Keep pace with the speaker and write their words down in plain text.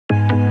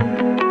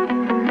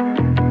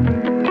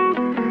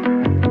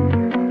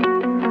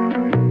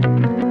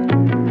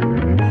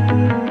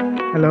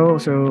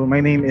So my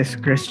name is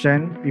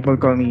Christian. People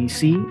call me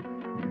C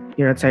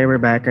here at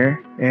Cyberbacker,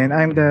 and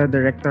I'm the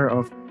director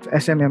of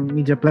SMM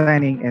Media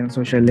Planning and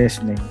Social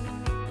Listening.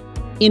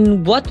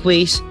 In what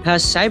ways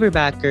has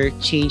Cyberbacker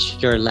changed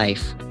your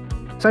life?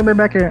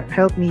 Cyberbacker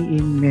helped me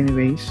in many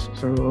ways.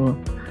 So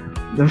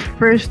the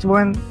first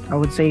one I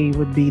would say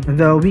would be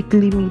the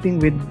weekly meeting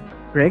with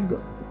Greg,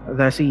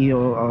 the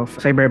CEO of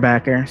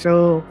Cyberbacker.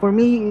 So for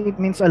me, it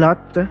means a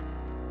lot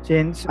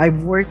since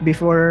I've worked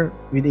before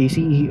with a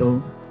CEO.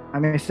 I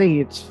may say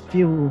it's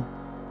few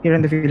here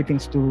in the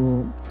Philippines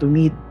to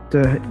meet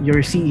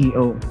your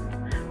CEO.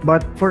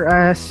 But for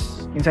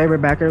us in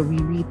Cyberbacker, we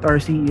meet our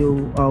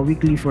CEO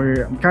weekly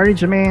for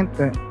encouragement,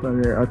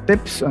 for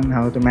tips on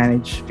how to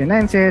manage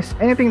finances,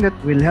 anything that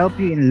will help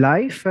you in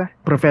life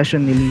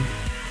professionally.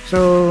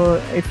 So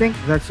I think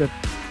that's at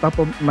top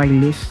of my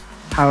list,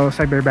 how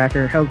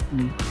Cyberbacker helped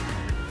me.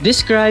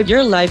 Describe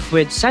your life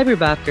with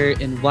Cyberbacker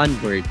in one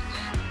word.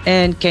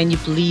 And can you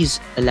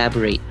please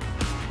elaborate?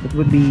 It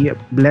would be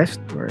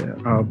blessed or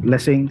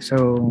blessing.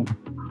 So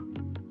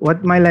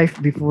what my life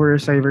before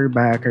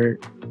Cyberbacker,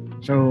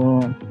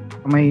 so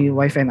my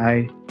wife and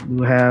I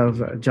do have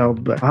a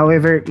job.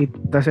 However, it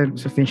doesn't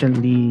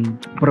sufficiently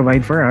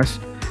provide for us.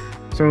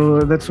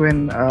 So that's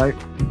when I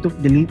took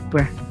the leap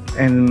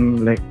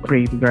and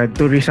pray to God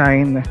to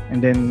resign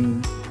and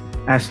then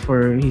ask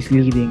for His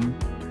leading.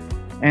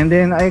 And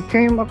then I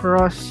came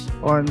across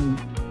on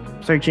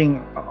searching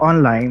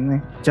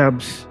online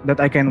jobs that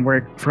I can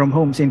work from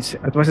home, since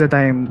it was the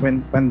time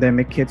when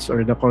pandemic hits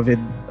or the COVID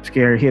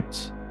scare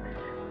hits.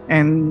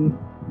 And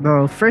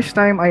the first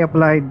time I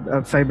applied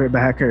at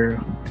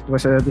Cyberbacker, it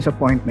was a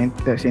disappointment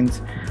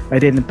since I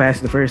didn't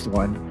pass the first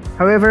one.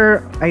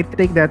 However, I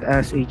take that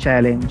as a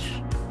challenge.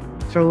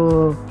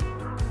 So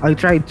I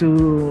tried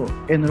to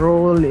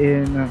enroll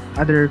in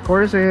other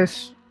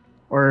courses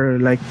or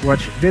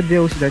watch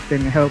videos that can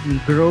help me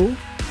grow.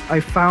 I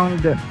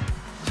found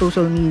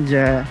social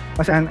media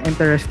as an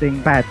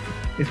interesting path.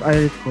 If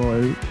I recall,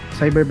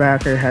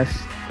 Cyberbacker has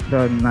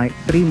the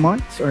 3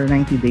 months or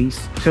 90 days.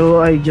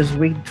 So I just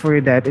wait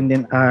for that and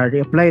then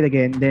reapplied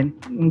again. Then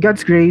in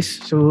God's grace,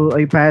 so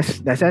I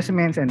passed the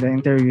assessments and the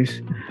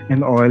interviews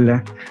and all.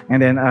 And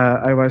then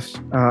I was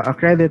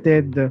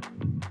accredited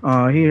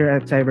here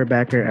at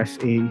Cyberbacker as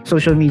a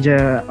social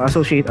media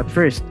associate at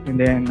first. And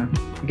then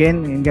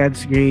again, in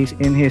God's grace,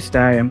 in His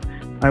time,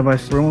 I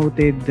was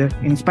promoted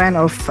in span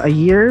of a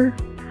year.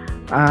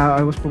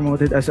 I was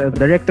promoted as a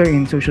director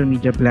in social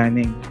media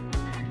planning.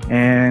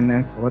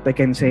 And what I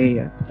can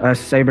say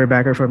as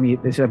Cyberbacker, for me,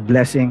 it is a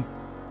blessing,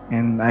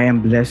 and I am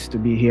blessed to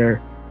be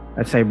here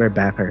at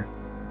Cyberbacker.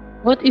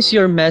 What is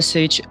your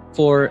message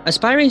for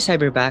aspiring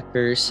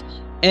Cyberbackers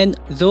and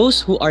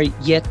those who are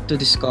yet to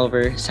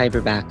discover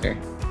Cyberbacker?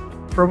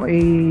 From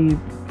a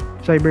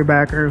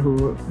Cyberbacker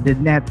who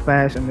did not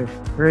pass on the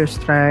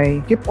first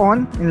try, keep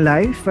on in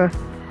life.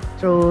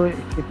 So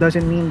it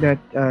doesn't mean that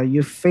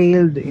you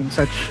failed in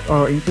such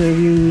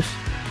interviews,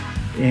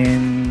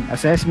 in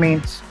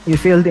assessments. You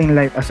failed in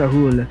life as a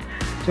whole.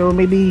 So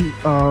maybe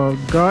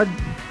God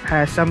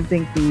has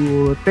something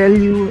to tell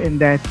you in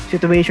that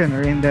situation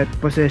or in that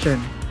position.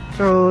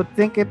 So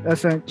think it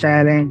as a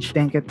challenge,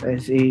 think it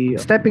as a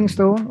stepping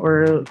stone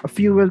or a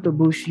fuel to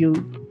boost you,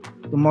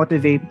 to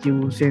motivate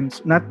you,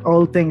 since not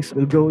all things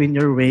will go in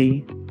your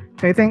way.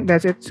 So I think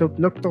that's it. So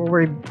look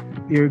toward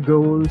your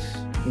goals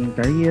in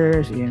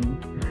careers and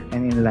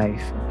in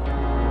life.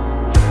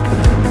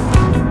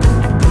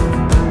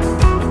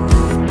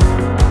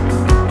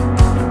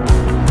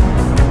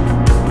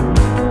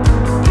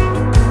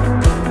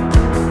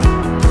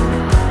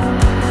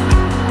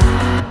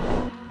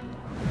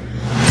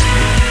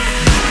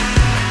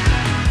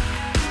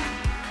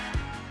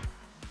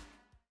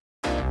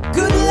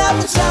 Good luck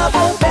with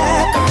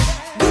Cyberbacker.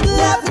 Good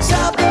luck with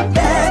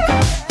Cyberbacker.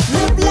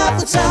 Live life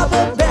with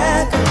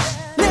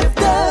Cyberbacker. Live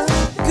the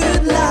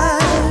good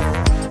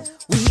life.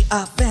 We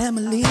are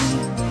family.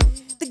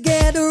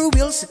 Together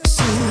we'll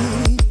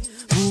succeed.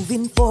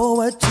 Moving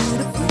forward to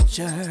the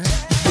future.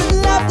 Good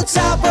luck with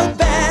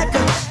Cyberbacker.